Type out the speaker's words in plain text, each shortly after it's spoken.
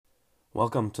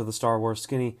Welcome to the Star Wars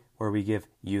Skinny, where we give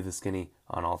you the skinny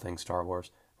on all things Star Wars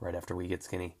right after we get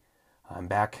skinny. I'm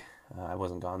back. I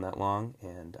wasn't gone that long,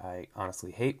 and I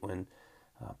honestly hate when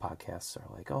podcasts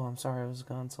are like, "Oh, I'm sorry I was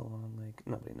gone so long." Like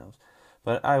nobody knows,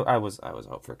 but I was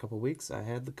out for a couple of weeks. I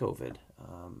had the COVID,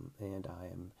 and I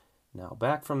am now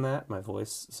back from that. My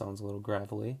voice sounds a little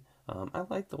gravelly. I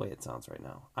like the way it sounds right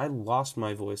now. I lost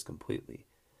my voice completely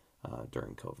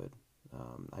during COVID.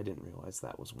 I didn't realize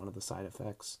that was one of the side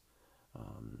effects.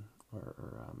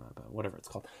 Whatever it's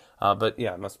called. But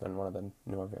yeah, it must have been one of the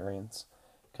newer variants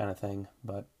kind of thing.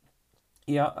 But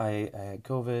yeah, I had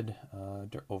COVID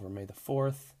over May the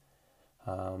 4th.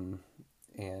 And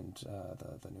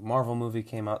the new Marvel movie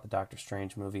came out, the Doctor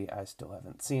Strange movie. I still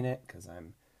haven't seen it because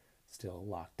I'm still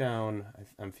locked down.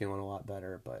 I'm feeling a lot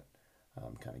better, but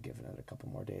I'm kind of giving it a couple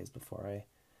more days before I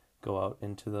go out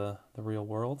into the real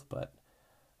world. But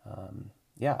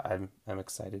yeah, I'm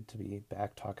excited to be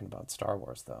back talking about Star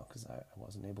Wars, though, because I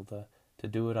wasn't able to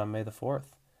do it on May the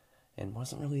 4th. And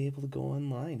wasn't really able to go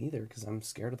online either, because I'm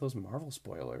scared of those Marvel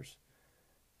spoilers.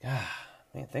 Yeah,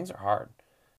 man, things are hard.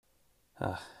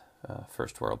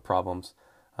 First world problems.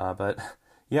 But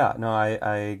yeah, no,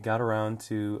 I got around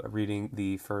to reading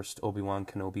the first Obi-Wan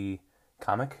Kenobi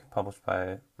comic published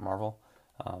by Marvel.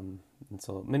 And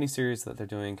so miniseries that they're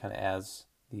doing kind of as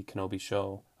the Kenobi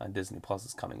show on Disney Plus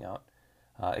is coming out.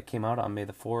 It came out on May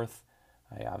the 4th.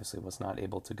 I obviously was not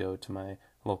able to go to my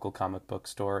local comic book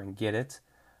store and get it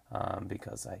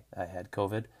because I had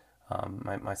COVID.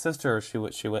 My sister, she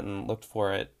went and looked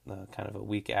for it kind of a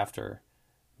week after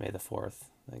May the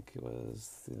 4th. I think it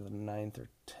was the 9th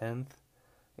or 10th.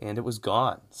 And it was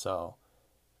gone. So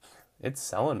it's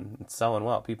selling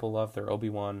well. People love their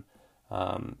Obi-Wan.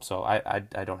 So I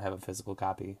don't have a physical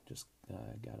copy. Just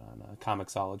got on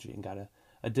Comixology and got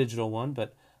a digital one,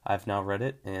 but I've now read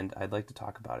it, and I'd like to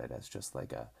talk about it as just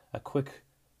like a quick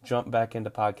jump back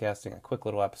into podcasting, a quick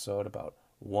little episode about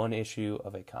one issue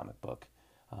of a comic book,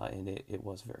 and it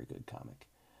was a very good comic.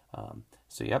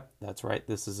 So yep, that's right.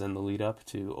 This is in the lead up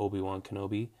to Obi-Wan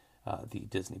Kenobi, the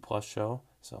Disney Plus show.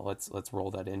 So let's roll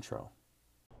that intro.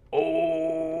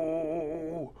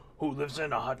 Oh, who lives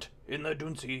in a hut in the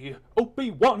Dune Sea?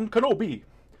 Obi-Wan Kenobi.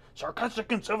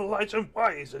 Sarcastic and civilized and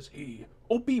wise is he.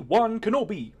 Obi-Wan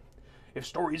Kenobi. If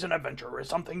stories and adventure is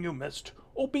something you missed,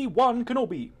 Obi-Wan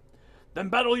Kenobi. Then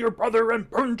battle your brother and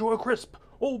burn to a crisp.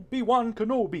 Obi-Wan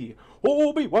Kenobi.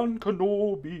 Obi-Wan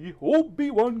Kenobi.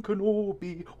 Obi-Wan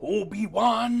Kenobi.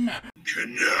 Obi-Wan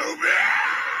Kenobi.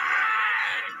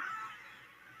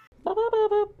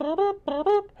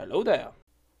 Hello there.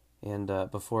 And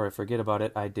before I forget about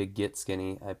it, I did get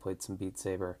skinny. I played some Beat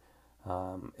Saber.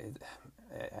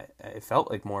 I felt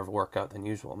like more of a workout than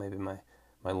usual. Maybe my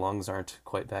lungs aren't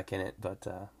quite back in it, but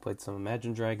played some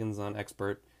Imagine Dragons on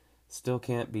Expert. Still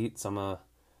can't beat some of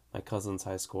my cousin's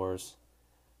high scores.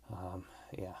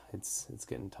 Yeah, it's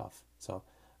getting tough. So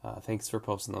thanks for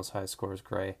posting those high scores,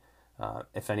 Gray.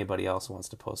 If anybody else wants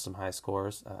to post some high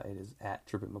scores, it is at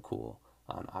Dribbit McCool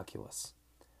on Oculus.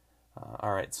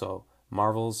 All right, so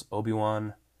Marvel's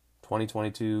Obi-Wan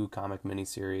 2022 comic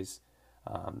miniseries.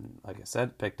 Like I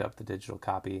said, picked up the digital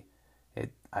copy.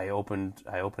 I opened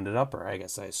it up, or I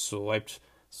guess I swiped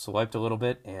a little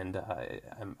bit, and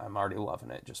I'm already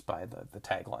loving it just by the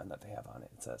tagline that they have on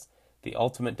it. It says, "The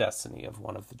ultimate destiny of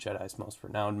one of the Jedi's most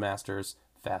renowned masters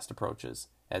fast approaches.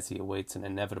 As he awaits an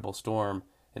inevitable storm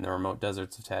in the remote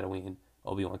deserts of Tatooine,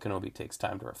 Obi-Wan Kenobi takes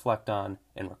time to reflect on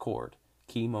and record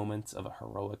key moments of a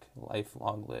heroic life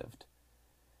long lived."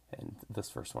 And this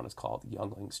first one is called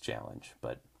Youngling's Challenge.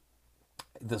 But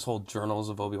this whole Journals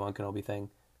of Obi-Wan Kenobi thing,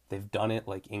 they've done it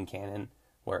like in canon,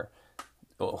 where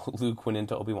Luke went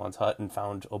into Obi-Wan's hut and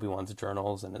found Obi-Wan's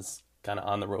journals and is kind of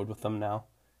on the road with them now.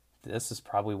 This is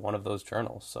probably one of those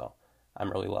journals, so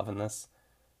I'm really loving this.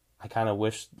 I kind of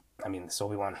wish, this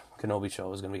Obi-Wan Kenobi show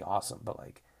was going to be awesome, but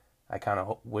like, I kind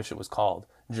of wish it was called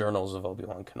Journals of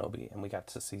Obi-Wan Kenobi, and we got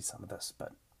to see some of this,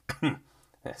 but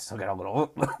I still got a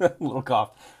little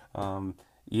cough.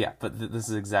 Yeah, but this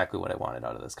is exactly what I wanted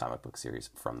out of this comic book series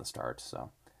from the start,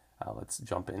 so let's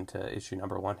jump into issue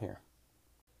number 1 here.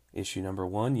 Issue number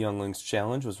 1, Youngling's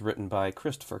Challenge, was written by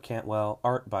Christopher Cantwell,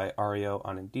 art by Ario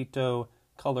Anindito,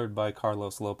 colored by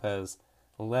Carlos Lopez,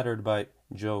 lettered by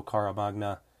Joe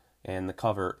Caramagna, and the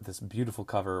cover, this beautiful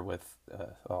cover with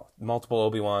multiple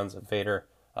Obi-Wans and Vader,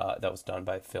 that was done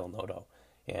by Phil Noto.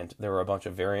 And there were a bunch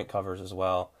of variant covers as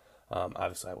well.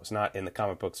 Obviously, I was not in the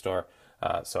comic book store,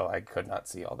 so I could not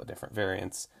see all the different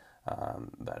variants.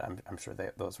 But I'm sure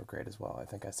those were great as well. I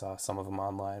think I saw some of them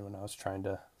online when I was trying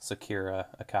to secure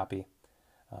a copy.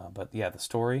 But yeah, the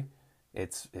story,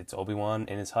 it's Obi-Wan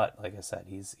in his hut. Like I said,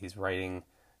 he's writing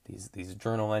these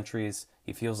journal entries.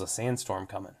 He feels a sandstorm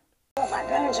coming. Oh, my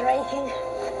bones are aching.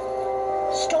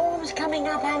 Storm's coming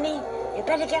up, Annie. You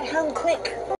better get home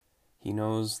quick. He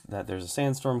knows that there's a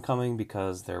sandstorm coming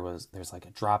because there's like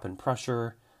a drop in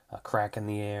pressure, a crack in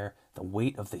the air, the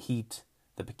weight of the heat,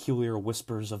 the peculiar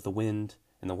whispers of the wind,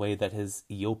 and the way that his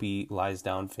Eopie lies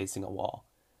down facing a wall.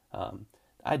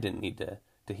 I didn't need to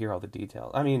hear all the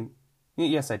details. I mean,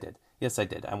 yes, I did. Yes, I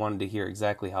did. I wanted to hear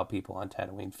exactly how people on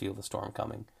Tatooine feel the storm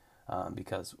coming,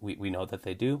 because we know that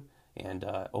they do. And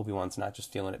Obi-Wan's not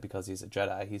just feeling it because he's a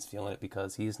Jedi. He's feeling it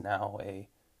because he's now a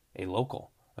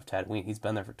local of Tatooine. He's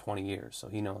been there for 20 years, so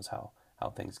he knows how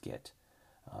things get.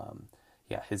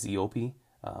 His Eopie,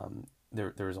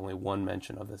 there is only one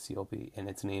mention of this Eopie, and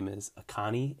its name is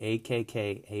Akani,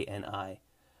 Akkani.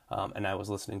 And I was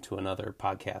listening to another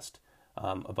podcast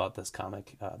about this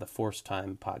comic, the Force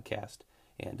Time podcast,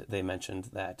 and they mentioned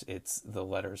that it's the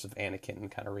letters of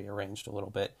Anakin kind of rearranged a little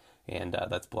bit, and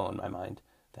that's blowing my mind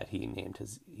that he named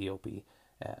his Eopie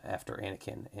after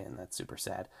Anakin, and that's super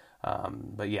sad.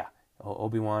 But yeah,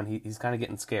 Obi-Wan, he's kind of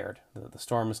getting scared. The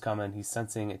storm is coming. He's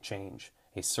sensing a change,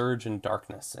 a surge in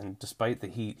darkness, and despite the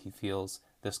heat, he feels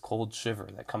this cold shiver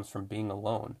that comes from being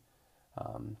alone.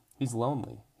 He's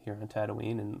lonely here in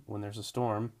Tatooine, and when there's a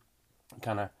storm,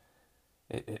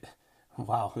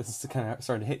 wow, this is kind of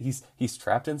starting to hit. He's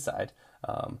trapped inside,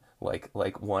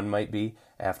 like one might be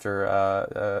after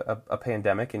a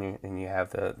pandemic, and you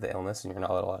have the illness, and you're not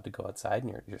allowed to go outside,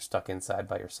 and you're stuck inside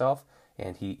by yourself.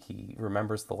 And he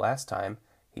remembers the last time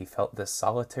he felt this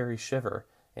solitary shiver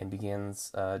and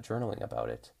begins journaling about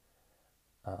it.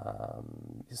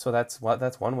 So that's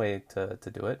one way to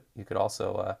do it. You could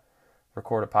also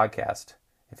record a podcast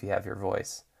if you have your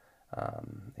voice,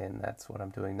 and that's what I'm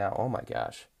doing now. Oh my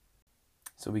gosh.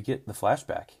 So we get the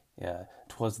flashback.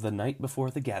 'Twas the night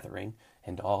before the gathering,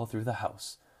 and all through the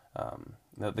house.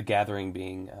 The gathering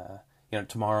being,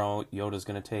 tomorrow Yoda's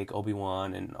going to take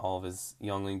Obi-Wan and all of his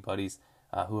youngling buddies,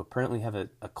 who apparently have a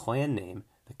clan name,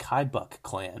 the Kaibuk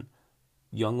clan.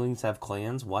 Younglings have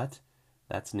clans? What?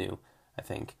 That's new, I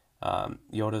think.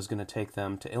 Yoda's going to take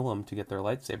them to Ilum to get their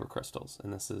lightsaber crystals,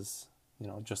 and this is,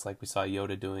 just like we saw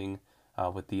Yoda doing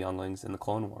with the younglings in the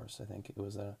Clone Wars. I think it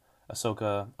was a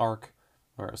Ahsoka arc.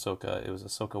 It was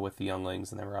Ahsoka with the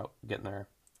younglings, and they were out getting their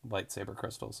lightsaber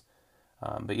crystals.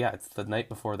 But yeah, it's the night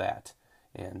before that,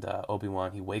 and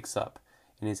Obi-Wan, he wakes up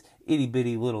in his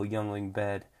itty-bitty little youngling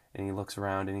bed, and he looks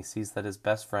around, and he sees that his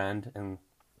best friend, and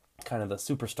kind of the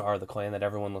superstar of the clan that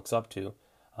everyone looks up to,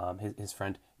 his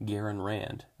friend Garen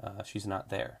Rand, she's not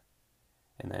there.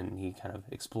 And then he kind of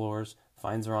explores,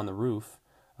 finds her on the roof.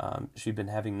 She'd been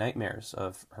having nightmares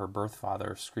of her birth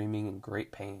father screaming in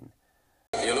great pain.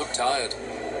 You look tired.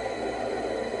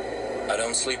 I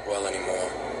don't sleep well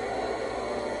anymore.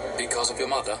 Because of your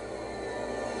mother?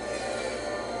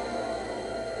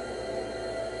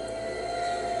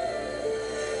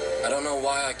 I don't know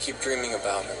why I keep dreaming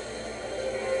about her.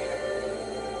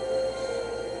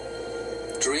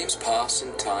 Dreams pass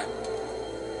in time.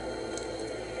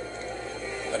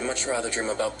 I'd much rather dream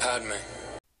about Padme.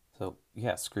 So,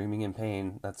 yeah, screaming in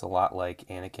pain, that's a lot like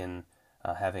Anakin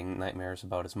having nightmares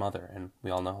about his mother, and we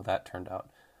all know how that turned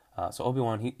out. So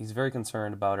Obi-Wan, he's very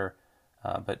concerned about her,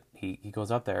 but he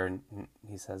goes up there and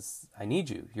he says, I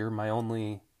need you. You're my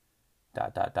only ...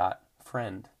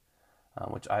 friend,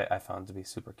 which I found to be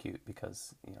super cute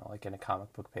because, like in a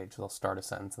comic book page, they'll start a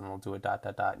sentence and they'll do a ...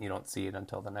 and you don't see it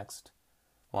until the next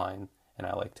line, and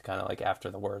I like to kind of like after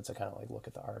the words, I kind of like look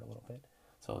at the art a little bit.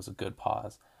 So it was a good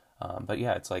pause. But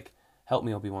yeah, it's like, help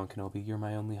me, Obi-Wan Kenobi, you're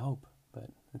my only hope. But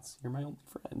you're my only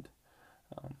friend.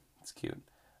 It's cute.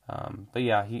 But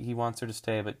yeah, he wants her to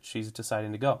stay, but she's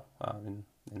deciding to go. And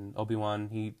Obi-Wan,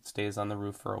 he stays on the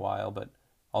roof for a while, but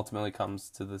ultimately comes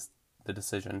to the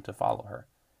decision to follow her.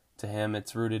 To him,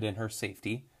 it's rooted in her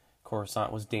safety.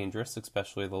 Coruscant was dangerous,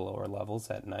 especially the lower levels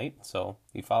at night, so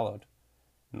he followed.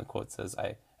 And the quote says,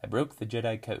 I broke the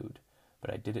Jedi code,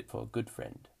 but I did it for a good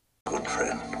friend. Good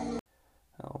friend.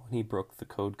 Oh, he broke the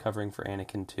code covering for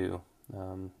Anakin too.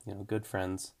 Good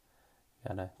friends.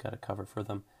 Gotta cover for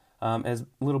them. As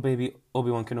little baby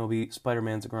Obi-Wan Kenobi,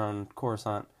 Spider-Man's around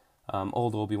Coruscant.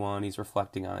 Old Obi-Wan, he's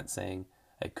reflecting on it, saying,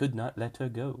 I could not let her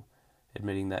go,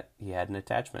 admitting that he had an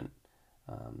attachment.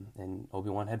 And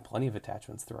Obi-Wan had plenty of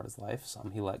attachments throughout his life.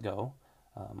 Some he let go,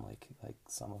 like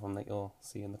some of them that you'll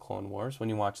see in the Clone Wars when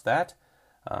you watch that.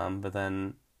 But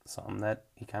then some that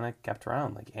he kind of kept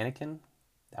around, like Anakin.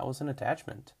 That was an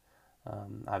attachment.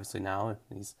 Obviously now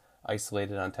he's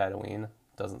isolated on Tatooine.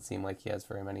 Doesn't seem like he has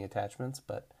very many attachments,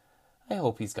 but I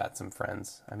hope he's got some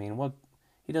friends. I mean,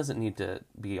 he doesn't need to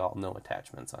be all no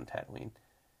attachments on Tatooine.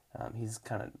 He's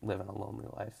kind of living a lonely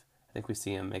life. I think we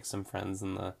see him make some friends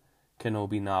in the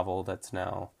Kenobi novel that's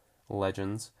now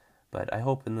Legends. But I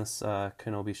hope in this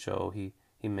Kenobi show he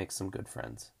makes some good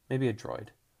friends. Maybe a droid.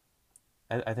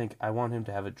 I think I want him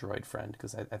to have a droid friend,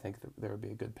 because I think there would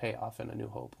be a good payoff in A New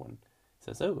Hope when he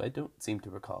says, "Oh, I don't seem to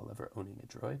recall ever owning a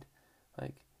droid."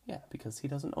 Like, yeah, because he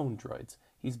doesn't own droids.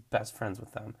 He's best friends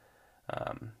with them.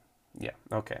 Yeah,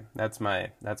 okay. That's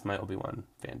my Obi-Wan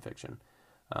fan fiction.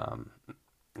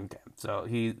 Okay, so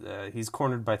he's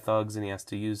cornered by thugs, and he has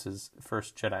to use his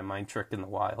first Jedi mind trick in the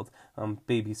wild.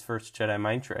 Baby's first Jedi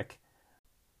mind trick.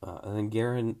 And then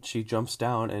Garen, she jumps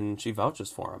down and she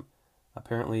vouches for him.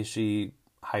 Apparently she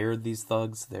hired these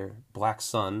thugs. They're Black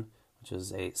Sun, which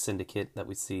is a syndicate that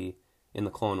we see in the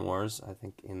Clone Wars. I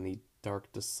think in the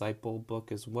Dark Disciple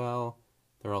book as well.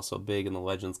 They're also big in the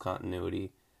Legends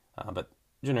continuity. But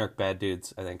generic bad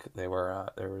dudes. I think they were.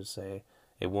 There was a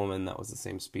woman that was the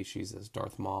same species as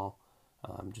Darth Maul,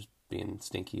 just being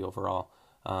stinky overall.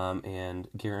 And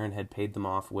Garen had paid them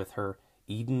off with her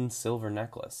Eden silver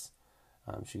necklace.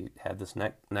 She had this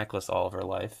necklace all of her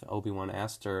life. Obi-Wan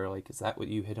asked her, like, "Is that what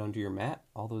you hid under your mat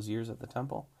all those years at the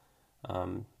temple?"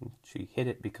 She hid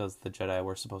it because the Jedi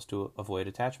were supposed to avoid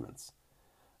attachments.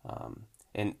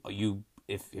 And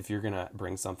if you're gonna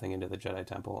bring something into the Jedi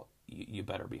temple, you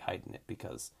better be hiding it,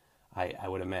 because I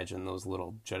would imagine those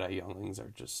little Jedi younglings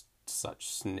are just such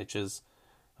snitches.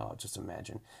 Oh, just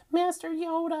imagine, Master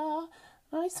Yoda,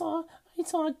 I saw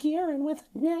Garen with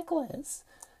a necklace.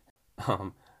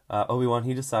 Obi-Wan,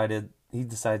 he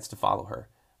decides to follow her.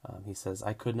 He says,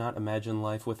 "I could not imagine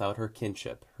life without her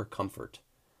kinship, her comfort."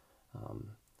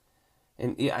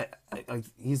 And yeah,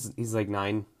 he's like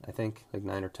 9, I think, like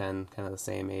 9 or 10, kind of the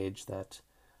same age that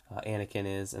Anakin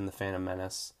is in The Phantom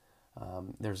Menace.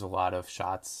 There's a lot of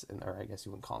shots, or I guess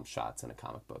you wouldn't call them shots in a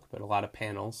comic book, but a lot of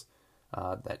panels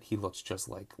that he looks just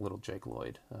like little Jake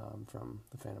Lloyd from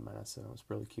The Phantom Menace, and it was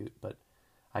really cute. But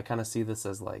I kind of see this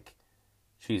as like,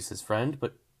 she's his friend,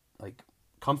 but like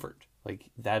comfort.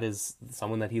 Like, that is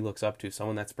someone that he looks up to,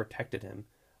 someone that's protected him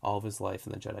all of his life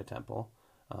in the Jedi Temple.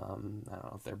 I don't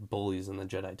know if they're bullies in the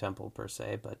Jedi Temple per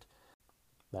se, but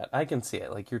I can see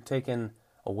it. Like, you're taken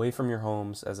away from your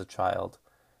homes as a child.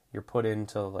 You're put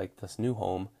into like this new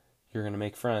home. You're going to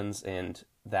make friends, and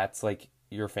that's like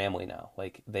your family now.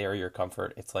 Like, they are your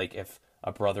comfort. It's like if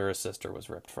a brother or sister was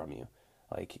ripped from you.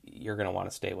 Like, you're going to want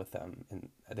to stay with them. And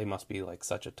they must be like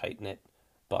such a tight-knit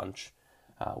bunch,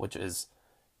 which is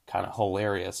kind of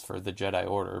hilarious for the Jedi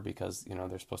Order, because, you know,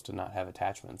 they're supposed to not have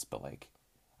attachments. But like,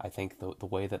 I think the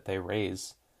way that they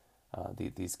raise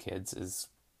these kids is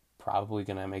probably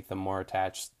going to make them more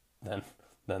attached than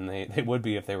they would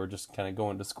be if they were just kind of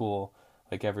going to school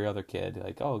like every other kid.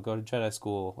 Like, oh, go to Jedi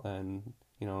school and,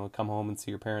 you know, come home and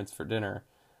see your parents for dinner,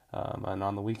 and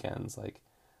on the weekends. Like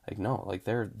no, like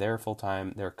they're full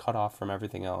time. They're cut off from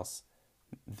everything else.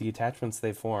 The attachments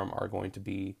they form are going to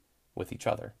be with each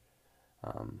other.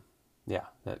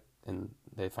 And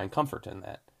they find comfort in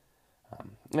that.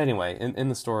 Anyway, in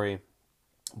the story,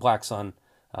 Black Sun,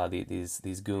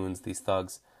 these goons, these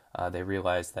thugs, they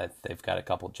realize that they've got a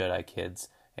couple Jedi kids,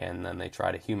 and then they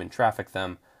try to human traffic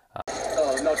them.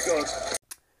 Not good.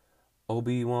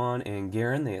 Obi-Wan and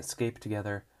Garen, they escape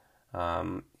together. I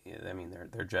mean,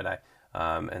 they're Jedi.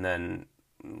 And then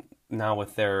now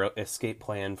with their escape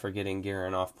plan for getting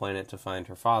Garen off planet to find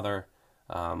her father,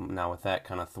 now with that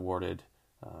kind of thwarted,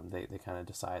 they kind of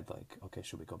decide, like, okay,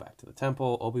 should we go back to the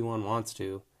temple? Obi-Wan wants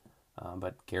to,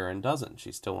 but Garen doesn't.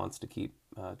 She still wants to keep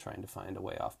trying to find a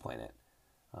way off planet.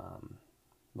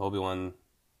 Obi-Wan,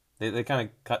 they kind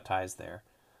of cut ties there,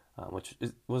 which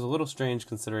was a little strange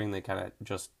considering they kind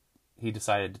of he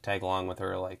decided to tag along with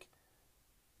her like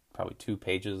probably 2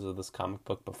 pages of this comic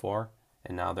book before,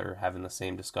 and now they're having the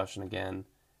same discussion again,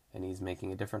 and he's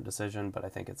making a different decision. But I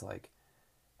think it's like,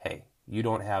 hey, you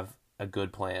don't have a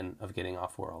good plan of getting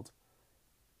off world.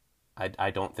 I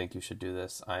don't think you should do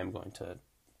this. I'm going to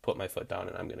put my foot down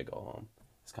and I'm going to go home.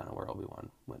 It's kind of where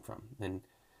Obi-Wan went from. And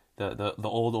the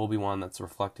old Obi-Wan that's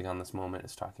reflecting on this moment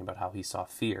is talking about how he saw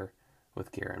fear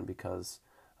with Garen because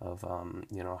of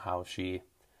how she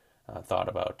thought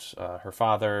about her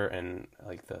father and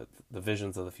like the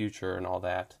visions of the future and all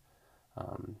that.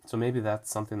 So maybe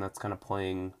that's something that's kind of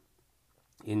playing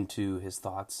into his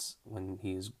thoughts when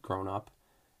he's grown up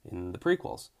in the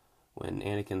prequels. When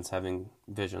Anakin's having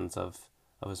visions of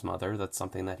his mother, that's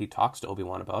something that he talks to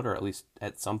Obi-Wan about, or at least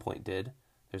at some point did.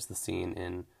 There's the scene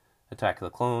in Attack of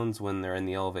the Clones when they're in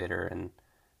the elevator and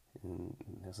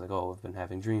it's like, oh, I've been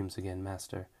having dreams again,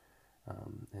 Master.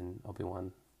 And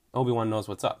Obi-Wan knows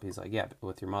what's up. He's like, yeah, but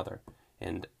with your mother.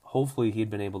 And hopefully he'd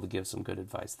been able to give some good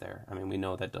advice there. I mean, we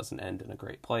know that doesn't end in a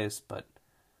great place, but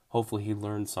hopefully he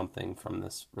learned something from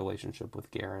this relationship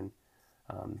with Garen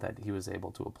that he was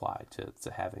able to apply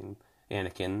to having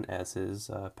Anakin as his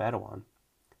Padawan.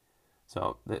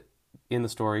 So in the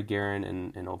story, Garen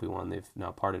and Obi-Wan, they've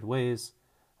now parted ways,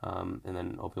 and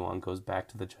then Obi-Wan goes back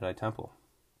to the Jedi Temple.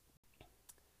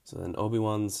 So then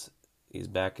he's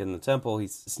back in the temple,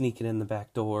 he's sneaking in the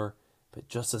back door, but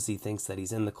just as he thinks that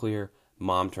he's in the clear,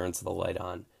 Mom turns the light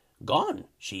on. Gone,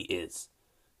 she is.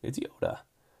 It's Yoda.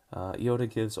 Yoda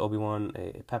gives Obi-Wan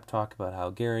a pep talk about how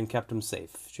Garen kept him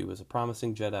safe. She was a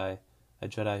promising Jedi, a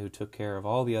Jedi who took care of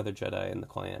all the other Jedi in the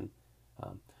clan.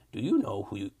 Do you know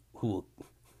who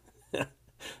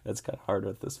That's kind of hard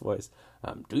with this voice.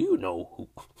 Do you know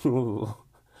who...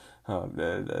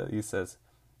 he says,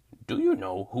 do you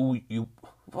know who you...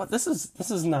 Well, this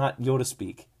is not Yoda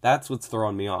speak. That's what's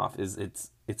throwing me off.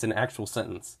 It's an actual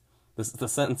sentence. The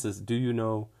sentence is, do you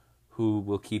know who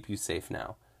will keep you safe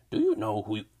now? Do you know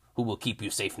who will keep you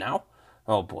safe now?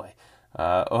 Oh boy.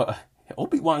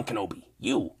 Obi-Wan Kenobi,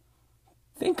 you.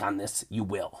 Think on this, you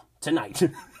will. Tonight.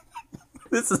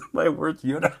 This is my words,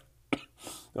 Yoda.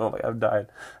 Oh my, I'm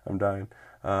dying.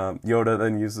 Yoda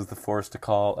then uses the Force to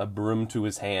call a broom to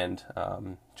his hand.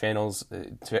 Channels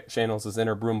his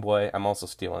inner broom boy. I'm also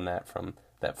stealing that from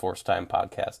that Force Time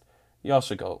podcast. Y'all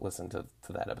should go listen to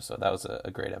that episode. That was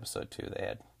a great episode too. They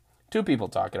had 2 people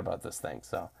talking about this thing.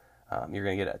 So you're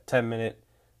going to get a 10-minute,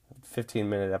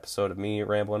 15-minute episode of me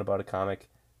rambling about a comic.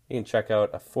 You can check out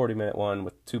a 40-minute one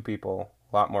with 2 people.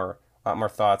 A lot more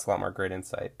thoughts, a lot more great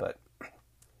insight. But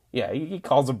yeah, he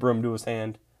calls a broom to his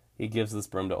hand. He gives this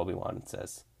broom to Obi-Wan and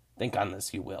says, think on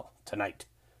this, you will, tonight.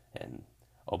 And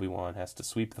Obi-Wan has to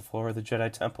sweep the floor of the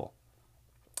Jedi Temple.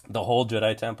 The whole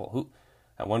Jedi Temple.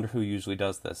 I wonder who usually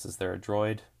does this. Is there a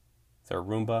droid? Is there a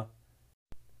Roomba?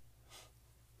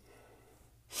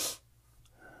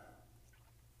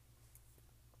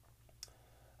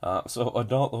 So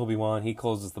adult Obi-Wan, he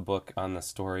closes the book on the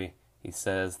story. He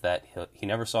says that he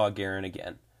never saw Garen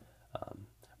again.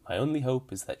 My only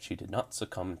hope is that she did not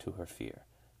succumb to her fear,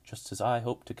 just as I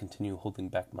hope to continue holding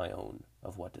back my own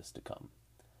of what is to come.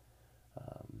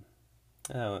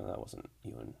 That wasn't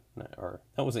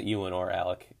Ewan or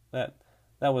Alec. That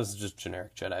was just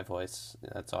generic Jedi voice.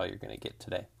 That's all you're going to get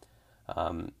today.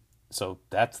 So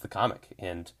that's the comic,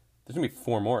 and there's going to be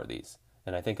 4 more of these,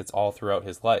 and I think it's all throughout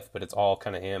his life, but it's all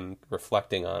kind of him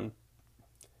reflecting on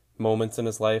moments in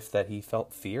his life that he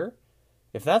felt fear.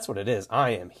 If that's what it is,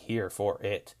 I am here for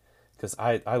it, because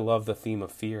I love the theme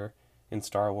of fear in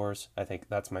Star Wars. I think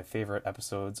that's my favorite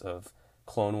episodes of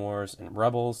Clone Wars and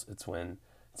Rebels.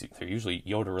 They're usually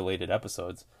Yoda-related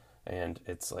episodes, and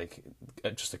it's like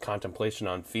just a contemplation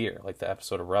on fear, like the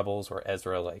episode of Rebels where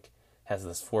Ezra like has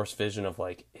this Force vision of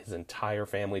like his entire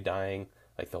family dying,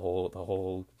 like the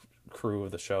whole crew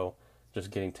of the show just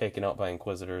getting taken out by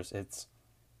Inquisitors.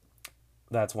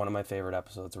 That's one of my favorite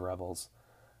episodes of Rebels.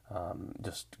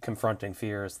 Just confronting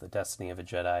fears, the destiny of a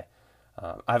Jedi.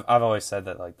 I've always said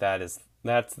that like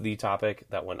that's the topic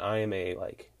that when I am a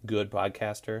like good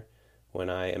podcaster, when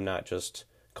I am not just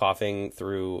coughing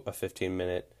through a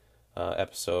 15-minute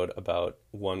episode about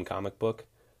one comic book,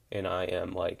 and I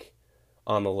am like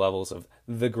on the levels of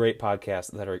the great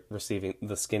podcasts that are receiving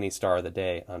the skinny star of the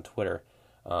day on Twitter.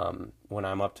 When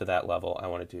I'm up to that level, I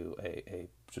want to do a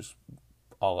just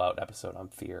all-out episode on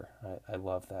fear. I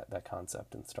love that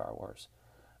concept in Star Wars.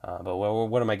 But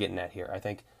what am I getting at here? I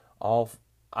think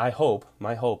my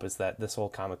hope is that this whole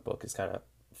comic book is kind of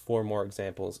 4 more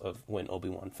examples of when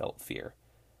Obi-Wan felt fear.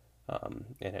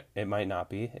 And it might not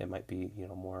be. It might be,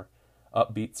 more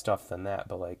upbeat stuff than that,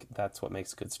 but like that's what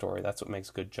makes a good story. That's what makes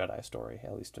a good Jedi story,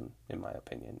 at least in my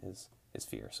opinion, is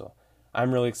fear. So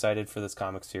I'm really excited for this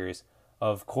comic series.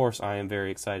 Of course, I am very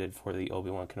excited for the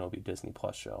Obi-Wan Kenobi Disney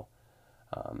Plus show.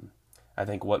 I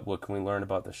think what can we learn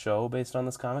about the show based on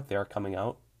this comic? They are coming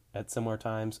out at similar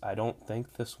times. I don't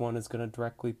think this one is going to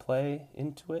directly play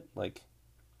into it. Like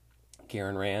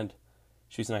Garen Rand,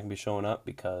 she's not going to be showing up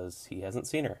because he hasn't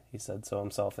seen her. He said so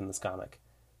himself in this comic.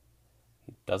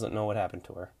 He doesn't know what happened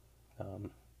to her.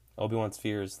 Obi-Wan's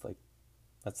fears, like,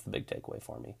 that's the big takeaway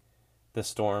for me. This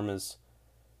storm is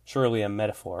surely a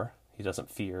metaphor. He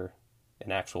doesn't fear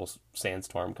an actual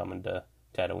sandstorm coming to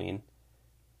Tatooine.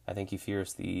 I think he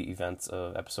fears the events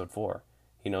of Episode 4.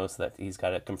 He knows that he's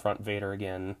got to confront Vader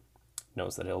again,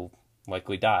 knows that he'll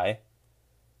likely die.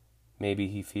 Maybe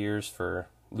he fears for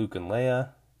Luke and Leia,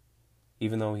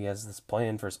 even though he has this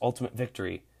plan for his ultimate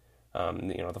victory.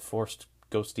 The forced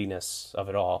ghostiness of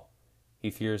it all.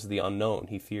 He fears the unknown.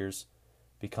 He fears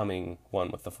becoming one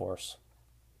with the Force.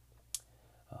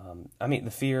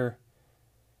 The fear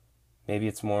maybe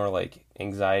it's more like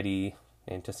anxiety,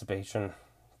 anticipation,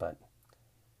 but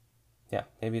yeah,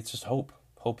 maybe it's just hope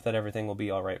that everything will be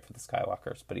all right for the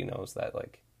Skywalkers. But he knows that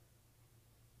like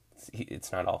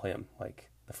it's not all him. Like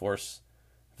the Force,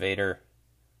 Vader,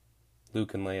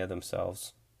 Luke and Leia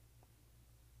themselves.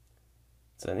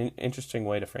 It's an interesting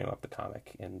way to frame up the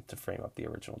comic and to frame up the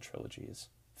original trilogy is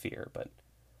fear. But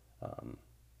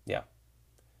yeah,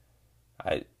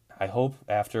 I hope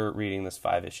after reading this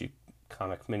 5-issue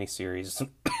comic miniseries,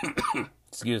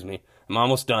 excuse me, I'm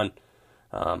almost done.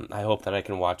 I hope that I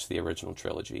can watch the original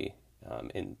trilogy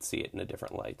and see it in a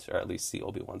different light, or at least see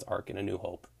Obi-Wan's arc in A New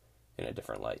Hope in a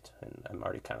different light. And I'm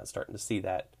already kind of starting to see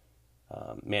that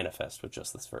manifest with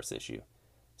just this first issue.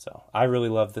 So I really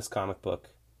love this comic book.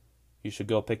 You should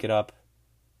go pick it up,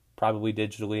 probably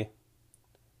digitally.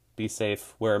 Be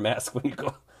safe. Wear a mask when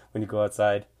you go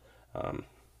outside.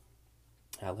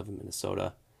 I live in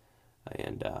Minnesota,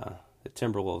 and the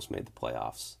Timberwolves made the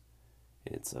playoffs.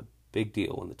 It's a big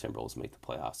deal when the Timberwolves make the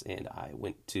playoffs, and I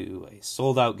went to a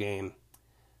sold-out game.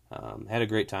 Had a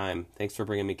great time. Thanks for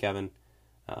bringing me, Kevin.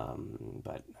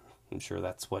 But I'm sure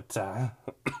that's what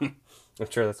I'm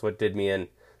sure that's what did me in.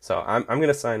 So I'm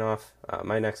gonna sign off.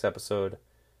 My next episode will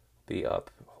be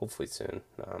up hopefully soon.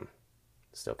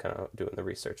 Still kind of doing the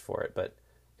research for it, but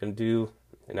gonna do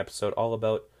an episode all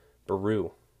about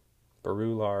Beru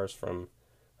Lars from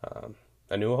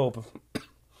A New Hope.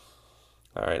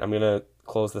 All right, I'm gonna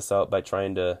close this out by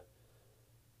trying to.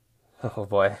 Oh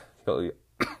boy,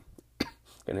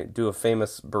 gonna do a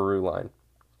famous Beru line.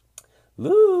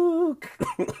 Luke,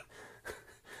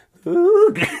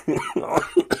 Luke.